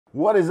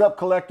What is up,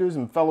 collectors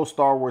and fellow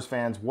Star Wars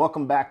fans?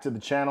 Welcome back to the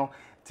channel.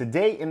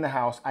 Today in the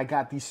house, I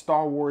got the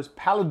Star Wars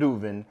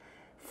Paladuvin,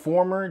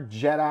 former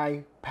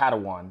Jedi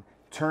Padawan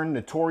turned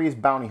notorious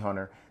bounty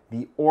hunter.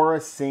 The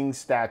Aurra Singh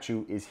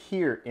statue is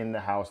here in the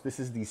house. This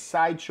is the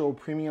Sideshow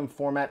Premium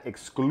format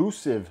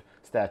exclusive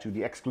statue,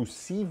 the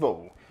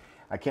Exclusivo.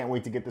 I can't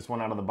wait to get this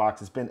one out of the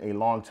box. It's been a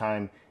long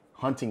time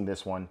hunting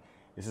this one.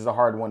 This is a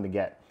hard one to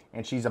get.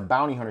 And she's a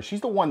bounty hunter. She's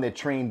the one that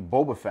trained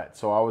Boba Fett.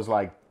 So I was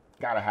like,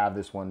 gotta have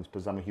this one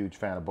because I'm a huge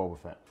fan of Boba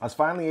Fett. I was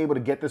finally able to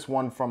get this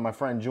one from my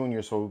friend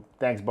Junior, so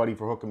thanks, buddy,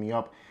 for hooking me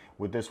up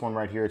with this one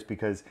right here. It's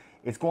because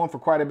it's going for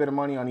quite a bit of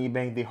money on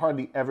eBay. They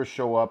hardly ever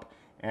show up,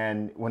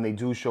 and when they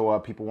do show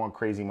up, people want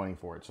crazy money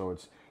for it. So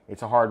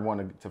it's a hard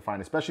one to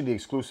find, especially the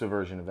exclusive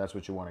version if that's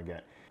what you want to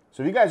get.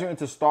 So if you guys are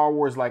into Star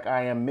Wars like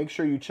I am, make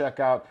sure you check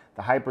out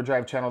the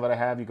Hyperdrive channel that I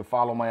have. You can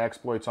follow my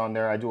exploits on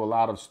there. I do a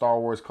lot of Star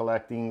Wars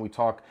collecting. We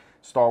talk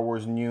Star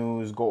Wars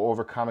news, go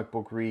over comic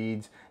book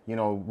reads, you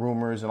know,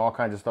 rumors and all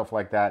kinds of stuff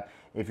like that.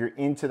 If you're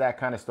into that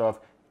kind of stuff,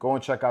 go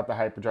and check out the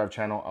Hyperdrive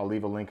channel. I'll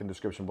leave a link in the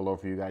description below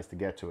for you guys to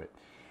get to it.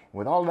 And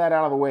with all of that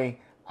out of the way,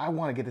 I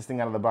want to get this thing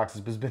out of the box.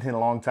 It's been a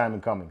long time in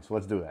coming, so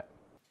let's do that.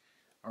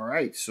 All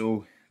right,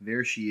 so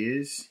there she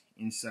is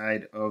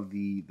inside of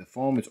the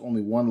foam. It's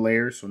only one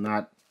layer, so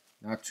not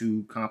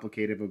too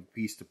complicated of a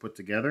piece to put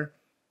together.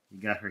 You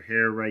got her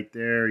hair right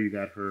there. You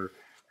got her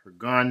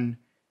gun.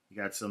 You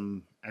got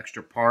some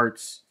extra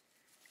parts,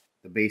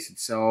 the base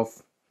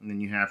itself, and then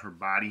you have her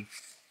body.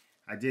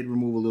 I did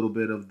remove a little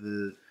bit of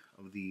the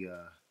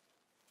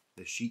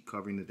sheet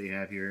covering that they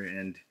have here,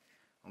 and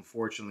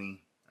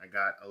unfortunately, I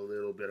got a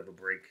little bit of a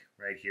break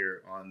right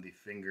here on the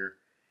finger.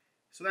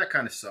 So that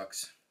kind of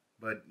sucks,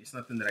 but it's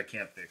nothing that I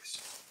can't fix.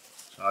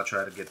 So I'll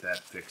try to get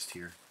that fixed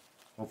here.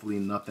 Hopefully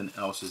nothing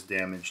else is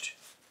damaged.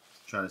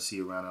 I'm trying to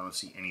see around, I don't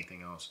see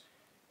anything else.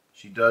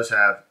 She does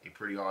have a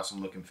pretty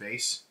awesome looking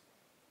face.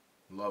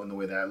 Loving the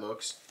way that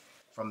looks.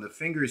 From the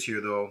fingers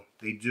here though,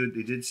 they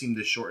did seem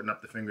to shorten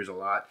up the fingers a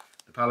lot.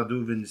 The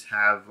Paladuvins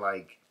have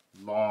like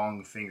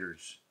long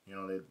fingers. You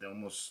know, they're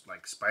almost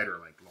like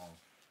spider-like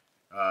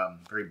long.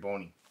 Very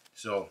bony.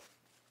 So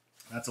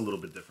that's a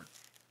little bit different.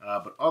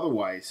 But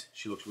otherwise,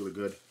 she looks really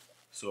good.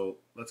 So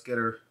let's get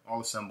her all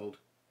assembled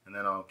and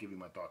then I'll give you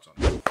my thoughts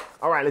on it.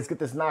 All right, let's get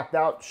this knocked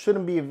out.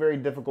 Shouldn't be a very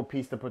difficult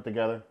piece to put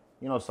together.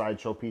 You know,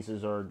 sideshow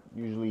pieces are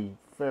usually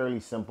fairly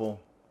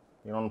simple.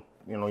 You don't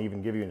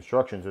even give you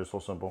instructions. They're so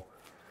simple.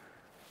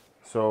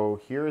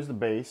 So here is the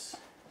base.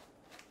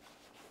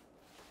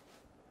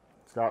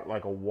 It's got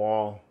like a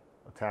wall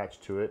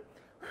attached to it.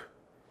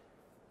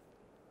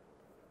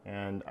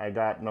 And I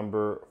got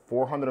number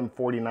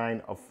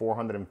 449 of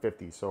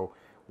 450. So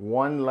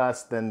one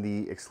less than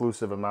the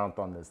exclusive amount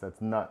on this.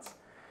 That's nuts.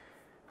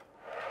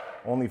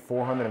 Only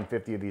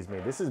 450 of these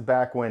made. This is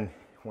back when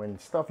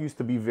stuff used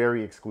to be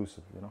very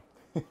exclusive, you know.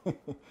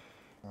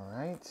 All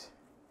right.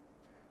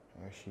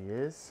 There she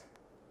is.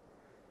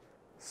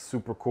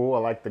 Super cool. I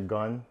like the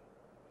gun.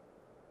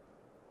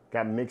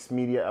 Got mixed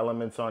media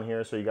elements on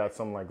here, so you got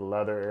some like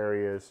leather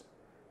areas,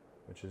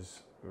 which is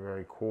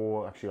very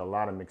cool. Actually, a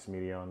lot of mixed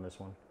media on this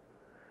one.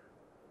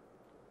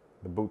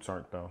 The boots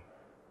aren't though.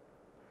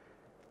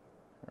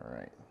 All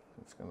right,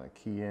 it's gonna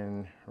key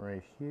in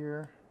right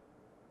here,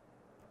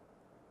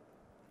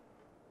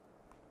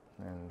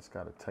 and it's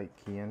got a tight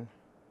key in.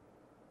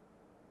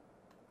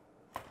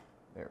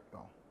 There we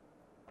go.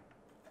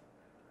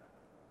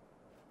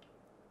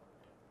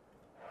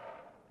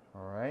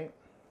 All right.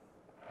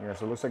 Yeah,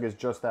 so it looks like it's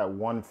just that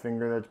one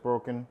finger that's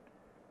broken.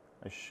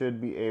 I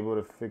should be able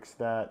to fix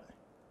that.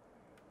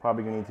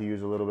 Probably gonna need to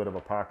use a little bit of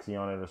epoxy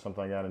on it or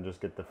something like that and just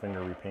get the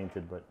finger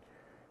repainted, but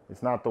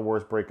it's not the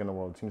worst break in the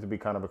world. It seems to be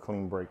kind of a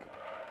clean break.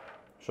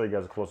 I'll show you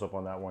guys a close up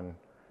on that one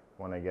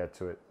when I get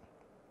to it.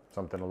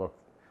 Something to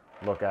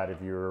look at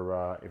if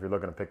you're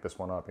looking to pick this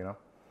one up, you know?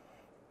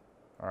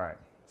 All right,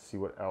 let's see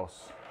what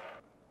else.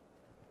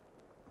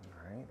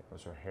 All right, that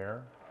was her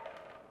hair.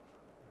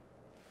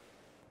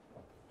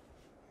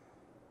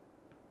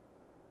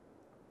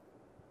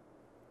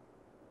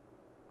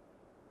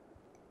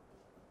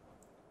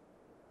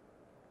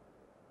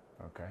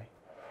 Okay.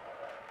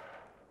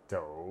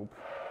 Dope.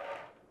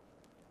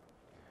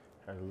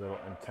 Has a little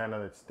antenna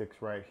that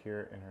sticks right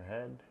here in her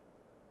head.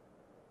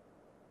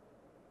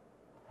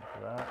 Look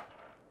at that.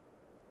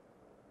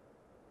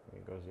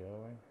 It goes the other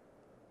way.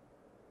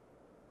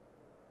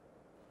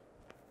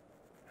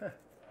 Huh.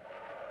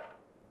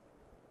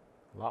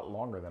 A lot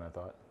longer than I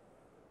thought.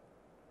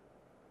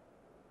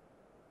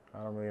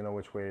 I don't really know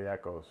which way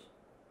that goes.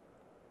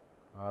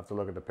 I'll have to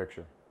look at the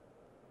picture.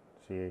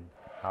 See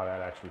how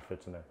that actually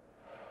fits in there.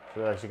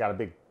 So she got a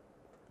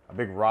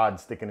big rod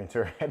sticking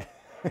into her head.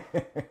 So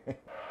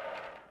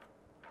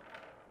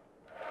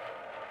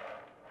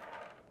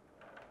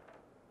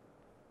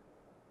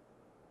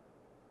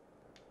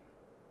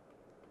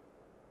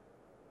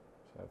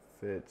that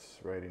fits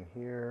right in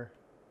here.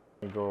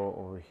 Let me go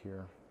over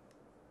here.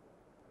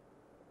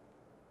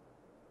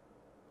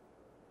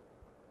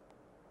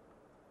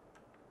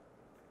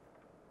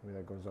 Maybe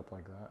that goes up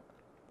like that.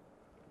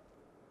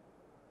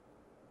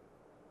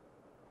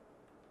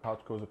 Pouch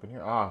goes up in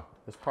here. Ah,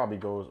 this probably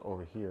goes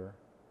over here.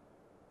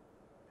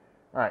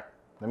 All right,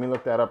 let me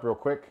look that up real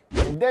quick.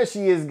 And there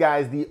she is,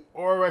 guys, the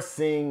Aurra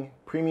Sing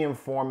premium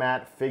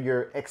format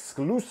figure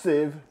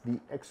exclusive, the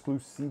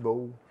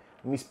Exclusivo.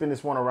 Let me spin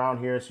this one around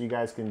here so you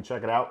guys can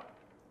check it out.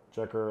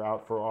 Check her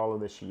out for all of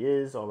that she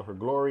is, all of her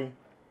glory.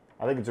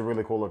 I think it's a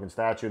really cool looking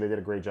statue. They did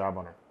a great job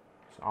on her.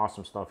 It's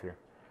awesome stuff here.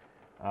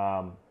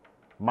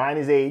 Mine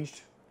is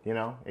aged, you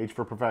know, aged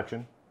for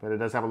perfection, but it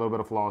does have a little bit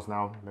of flaws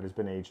now that it's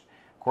been aged.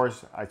 Of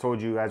course, I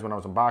told you guys when I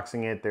was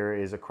unboxing it, there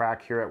is a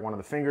crack here at one of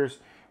the fingers,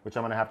 which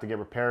I'm gonna have to get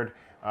repaired.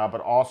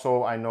 But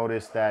also I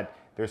noticed that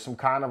there's some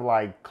kind of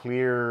like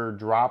clear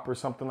drop or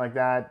something like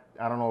that.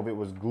 I don't know if it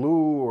was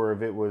glue or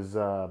if it was,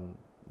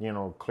 you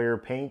know, clear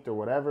paint or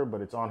whatever, but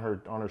it's on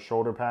her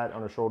shoulder pad,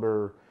 on her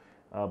shoulder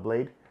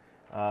blade.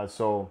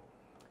 So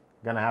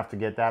gonna have to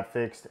get that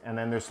fixed. And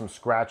then there's some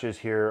scratches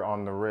here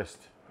on the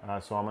wrist.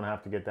 So I'm gonna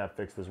have to get that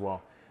fixed as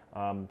well.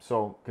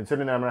 So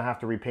considering that I'm gonna have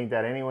to repaint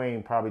that anyway,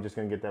 and probably just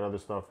gonna get that other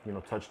stuff, you know,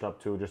 touched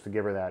up too, just to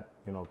give her that,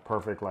 you know,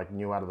 perfect, like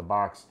new out of the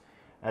box,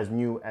 as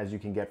new as you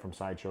can get from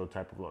Sideshow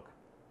type of look.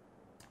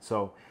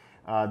 So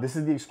this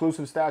is the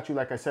exclusive statue,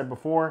 like I said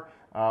before.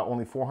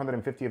 Only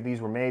 450 of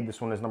these were made.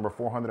 This one is number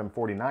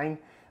 449.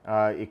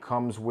 It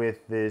comes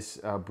with this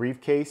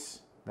briefcase.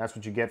 That's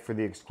what you get for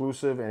the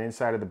exclusive. And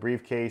inside of the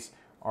briefcase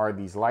are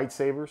these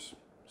lightsabers.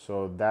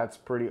 So that's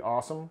pretty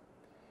awesome.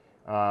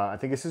 I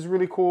think this is a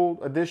really cool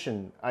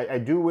addition. I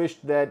do wish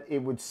that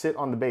it would sit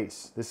on the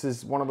base. This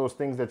is one of those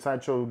things that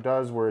Sideshow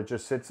does where it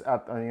just sits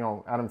out, you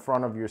know, out in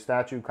front of your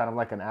statue, kind of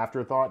like an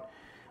afterthought.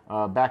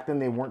 Back then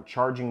they weren't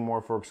charging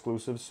more for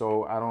exclusives,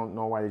 so I don't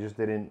know why they just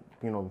didn't,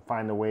 you know,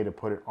 find a way to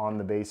put it on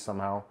the base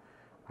somehow.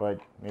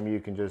 But maybe you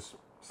can just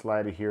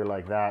slide it here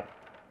like that.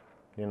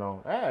 You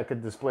know, I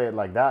could display it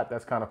like that.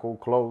 That's kind of cool,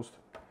 closed.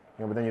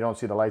 You know, but then you don't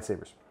see the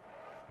lightsabers.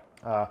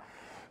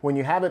 When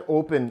you have it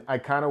open, I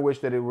kind of wish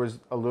that it was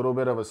a little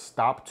bit of a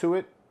stop to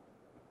it.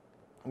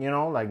 You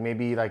know, like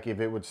maybe like if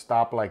it would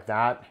stop like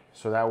that,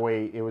 so that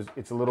way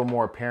it's a little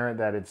more apparent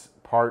that it's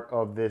part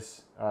of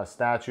this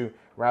statue,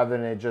 rather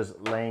than it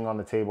just laying on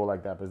the table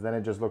like that. Because then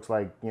it just looks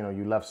like, you know,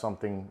 you left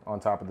something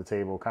on top of the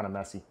table, kind of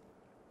messy.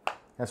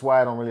 That's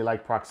why I don't really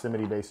like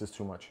proximity bases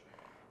too much.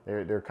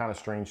 They're kind of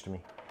strange to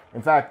me.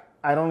 In fact,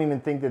 I don't even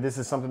think that this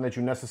is something that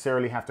you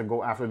necessarily have to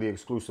go after the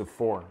exclusive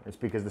for. It's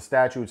because the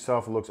statue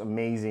itself looks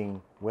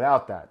amazing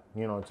without that.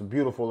 You know, it's a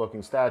beautiful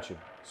looking statue.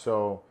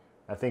 So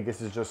I think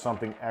this is just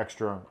something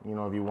extra, you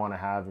know, if you want to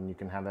have, and you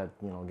can have that,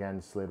 you know,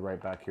 again, slid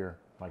right back here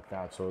like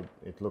that. So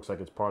it looks like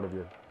it's part of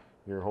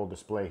your whole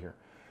display here.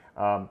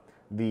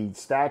 The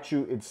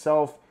statue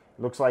itself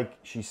looks like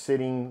she's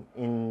sitting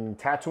in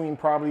Tatooine,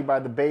 probably by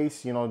the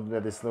base, you know,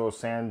 this little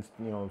sand,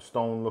 you know,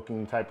 stone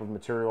looking type of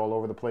material all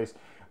over the place.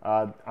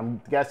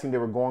 I'm guessing they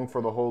were going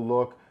for the whole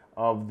look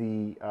of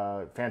the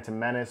Phantom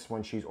Menace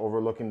when she's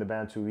overlooking the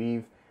Bantu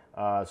Eve.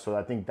 So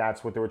I think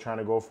that's what they were trying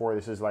to go for.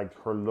 This is like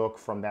her look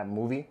from that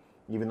movie.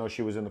 Even though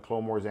she was in the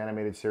Clone Wars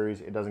animated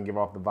series, it doesn't give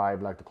off the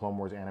vibe like the Clone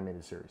Wars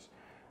animated series.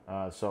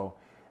 So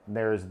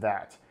there's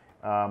that.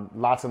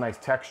 Lots of nice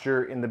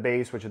texture in the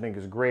base, which I think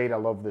is great. I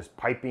love this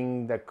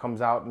piping that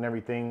comes out and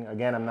everything.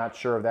 Again, I'm not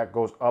sure if that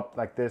goes up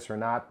like this or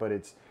not, but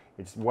it's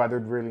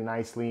weathered really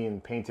nicely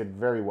and painted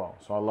very well.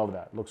 So I love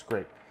that. Looks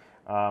great.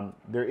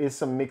 There is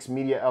some mixed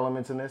media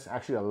elements in this.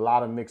 Actually, a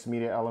lot of mixed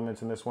media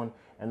elements in this one.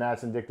 And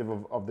that's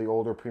indicative of the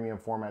older premium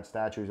format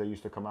statues that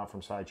used to come out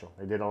from Sideshow.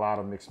 They did a lot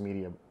of mixed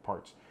media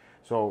parts.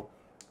 So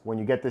when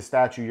you get this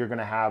statue, you're going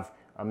to have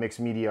a mixed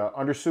media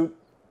undersuit.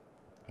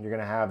 You're going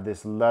to have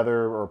this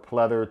leather or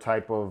pleather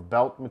type of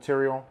belt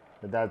material.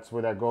 That's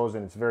where that goes,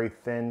 and it's very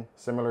thin,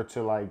 similar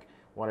to like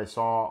what I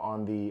saw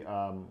on the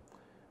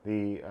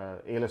Aayla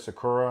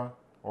Secura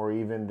or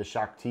even the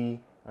Shakti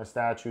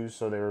statues.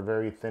 So they were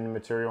very thin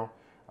material,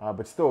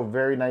 but still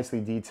very nicely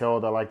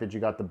detailed. I like that you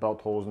got the belt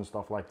holes and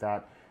stuff like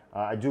that.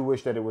 I do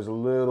wish that it was a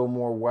little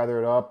more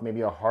weathered up,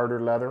 maybe a harder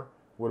leather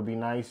would be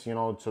nice, you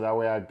know, so that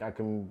way I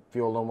can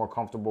feel a little more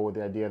comfortable with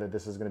the idea that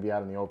this is going to be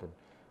out in the open.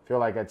 I feel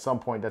like at some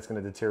point that's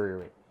going to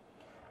deteriorate.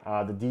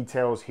 The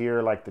details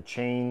here, like the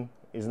chain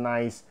is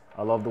nice.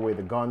 I love the way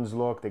the guns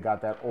look. They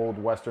got that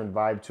old Western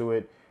vibe to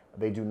it.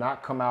 They do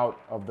not come out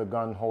of the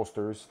gun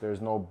holsters.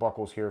 There's no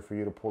buckles here for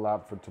you to pull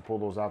out, to pull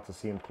those out to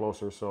see them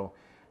closer, so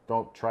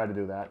don't try to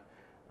do that.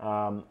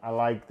 I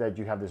like that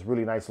you have this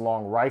really nice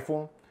long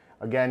rifle.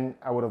 Again,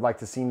 I would have liked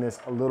to seen this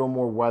a little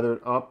more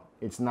weathered up.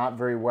 It's not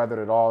very weathered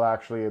at all,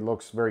 actually. It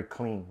looks very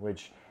clean,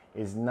 which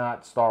is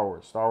not Star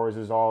Wars. Star Wars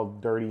is all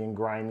dirty and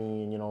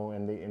grimy, and, you know,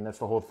 and that's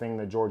the whole thing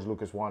that George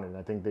Lucas wanted. And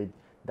I think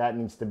that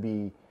needs to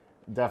be,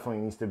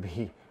 definitely needs to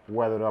be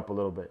weathered up a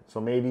little bit. So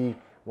maybe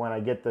when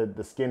I get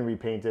the skin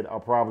repainted, I'll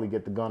probably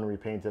get the gun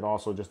repainted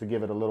also, just to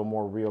give it a little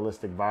more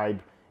realistic vibe,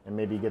 and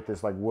maybe get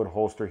this like wood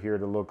holster here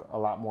to look a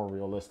lot more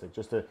realistic,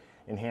 just to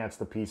enhance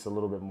the piece a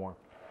little bit more.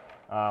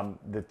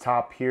 The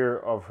top here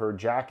of her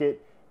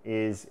jacket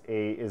is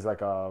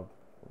like a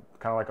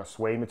kind of like a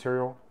suede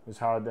material, is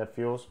how that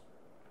feels.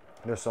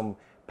 There's some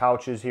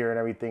pouches here and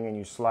everything, and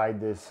you slide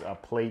this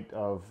plate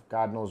of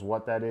God knows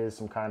what that is,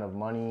 some kind of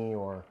money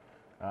or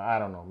I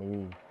don't know,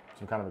 maybe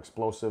some kind of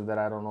explosive that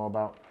I don't know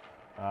about.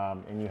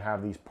 And you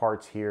have these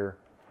parts here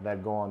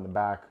that go on the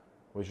back,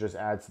 which just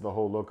adds to the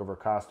whole look of her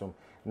costume.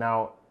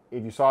 Now,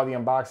 if you saw the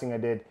unboxing I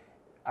did,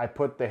 I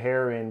put the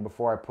hair in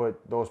before I put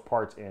those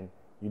parts in.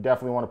 You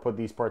definitely want to put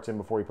these parts in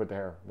before you put the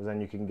hair, because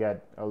then you can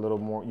get a little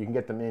more, you can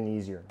get them in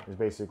easier, is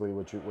basically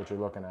what you're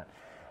looking at.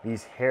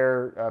 These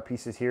hair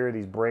pieces here,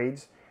 these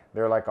braids,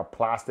 they're like a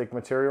plastic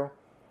material.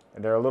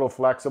 And they're a little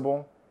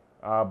flexible,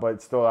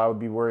 but still I would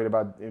be worried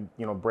about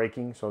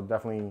breaking, so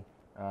definitely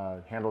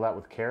handle that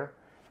with care.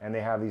 And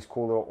they have these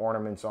cool little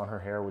ornaments on her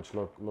hair, which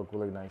look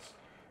really nice.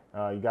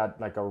 You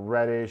got like a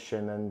reddish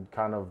and then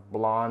kind of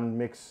blonde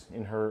mix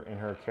in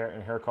her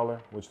hair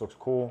color, which looks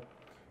cool.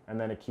 And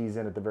then it keys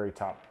in at the very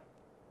top.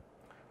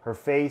 Her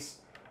face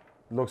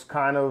looks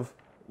kind of,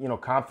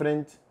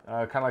 confident,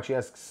 kind of like she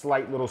has a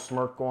slight little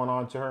smirk going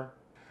on to her.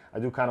 I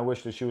do kind of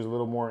wish that she was a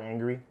little more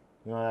angry.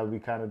 That would be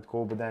kind of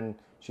cool, but then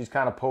she's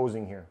kind of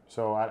posing here.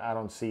 So I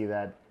don't see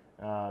that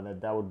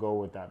that would go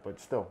with that. But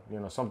still,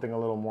 something a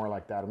little more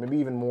like that. Or maybe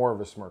even more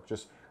of a smirk,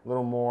 just a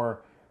little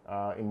more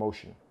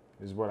emotion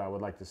is what I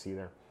would like to see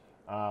there.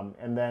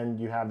 And then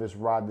you have this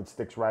rod that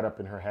sticks right up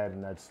in her head,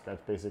 and that's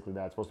basically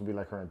that. It's supposed to be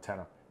like her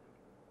antenna.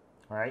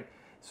 All right,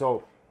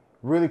 so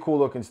really cool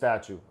looking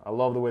statue. I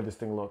love the way this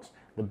thing looks.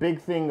 The big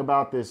thing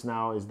about this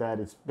now is that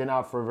it's been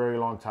out for a very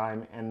long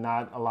time, and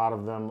not a lot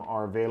of them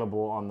are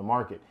available on the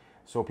market.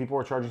 So people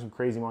are charging some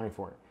crazy money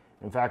for it.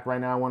 In fact, right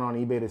now I went on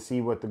eBay to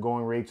see what the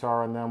going rates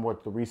are on them,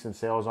 what the recent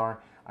sales are.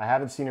 I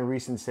haven't seen a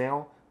recent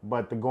sale,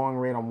 but the going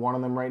rate on one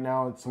of them right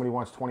now, somebody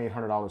wants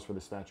 $2,800 for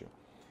the statue.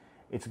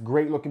 It's a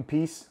great looking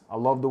piece. I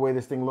love the way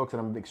this thing looks,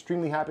 and I'm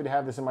extremely happy to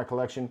have this in my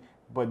collection,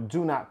 but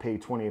do not pay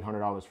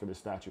 $2,800 for this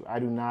statue. I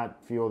do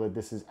not feel that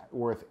this is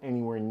worth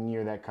anywhere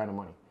near that kind of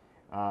money.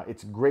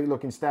 It's a great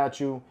looking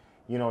statue.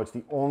 It's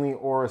the only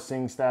Aurra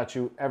Sing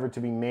statue ever to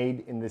be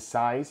made in this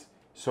size.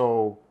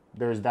 So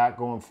there's that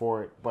going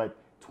for it. But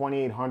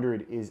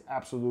 $2,800 is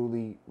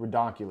absolutely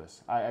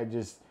ridiculous.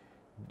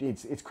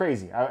 It's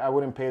crazy. I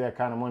wouldn't pay that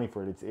kind of money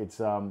for it.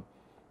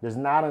 There's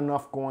not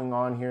enough going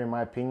on here, in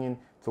my opinion,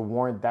 to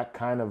warrant that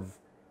kind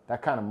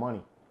of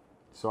money.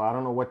 So I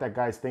don't know what that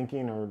guy's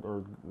thinking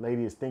or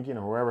lady is thinking,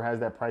 or whoever has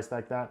that price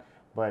like that,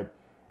 but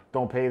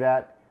don't pay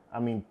that. I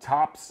mean,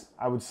 tops,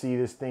 I would see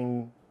this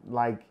thing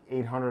like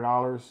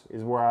 $800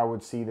 is where I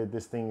would see that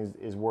this thing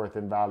is worth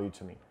in value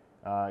to me.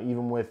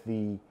 Even with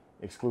the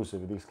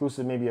exclusive. The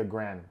exclusive may be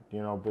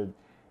 $1,000, but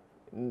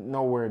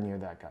nowhere near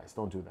that, guys.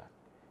 Don't do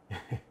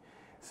that.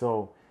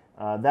 So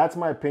that's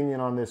my opinion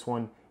on this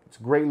one. It's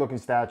a great looking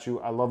statue.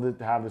 I love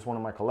to have this one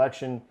in my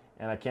collection.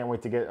 And I can't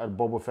wait to get a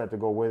Boba Fett to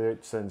go with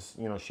it, since,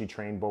 she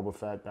trained Boba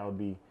Fett. That would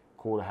be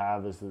cool to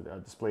have as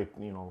a display,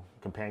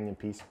 companion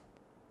piece.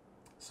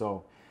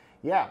 So,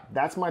 yeah,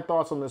 that's my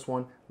thoughts on this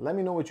one. Let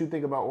me know what you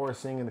think about Aurra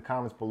Sing in the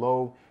comments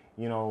below.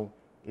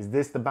 Is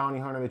this the bounty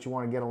hunter that you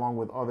want to get along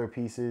with other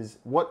pieces?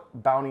 What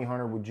bounty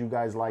hunter would you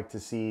guys like to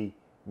see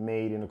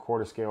made in a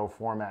quarter scale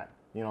format,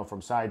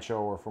 from Sideshow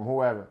or from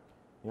whoever?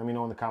 Let me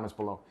know in the comments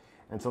below.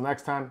 Until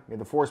next time, may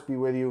the force be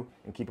with you,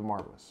 and keep it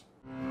marvelous.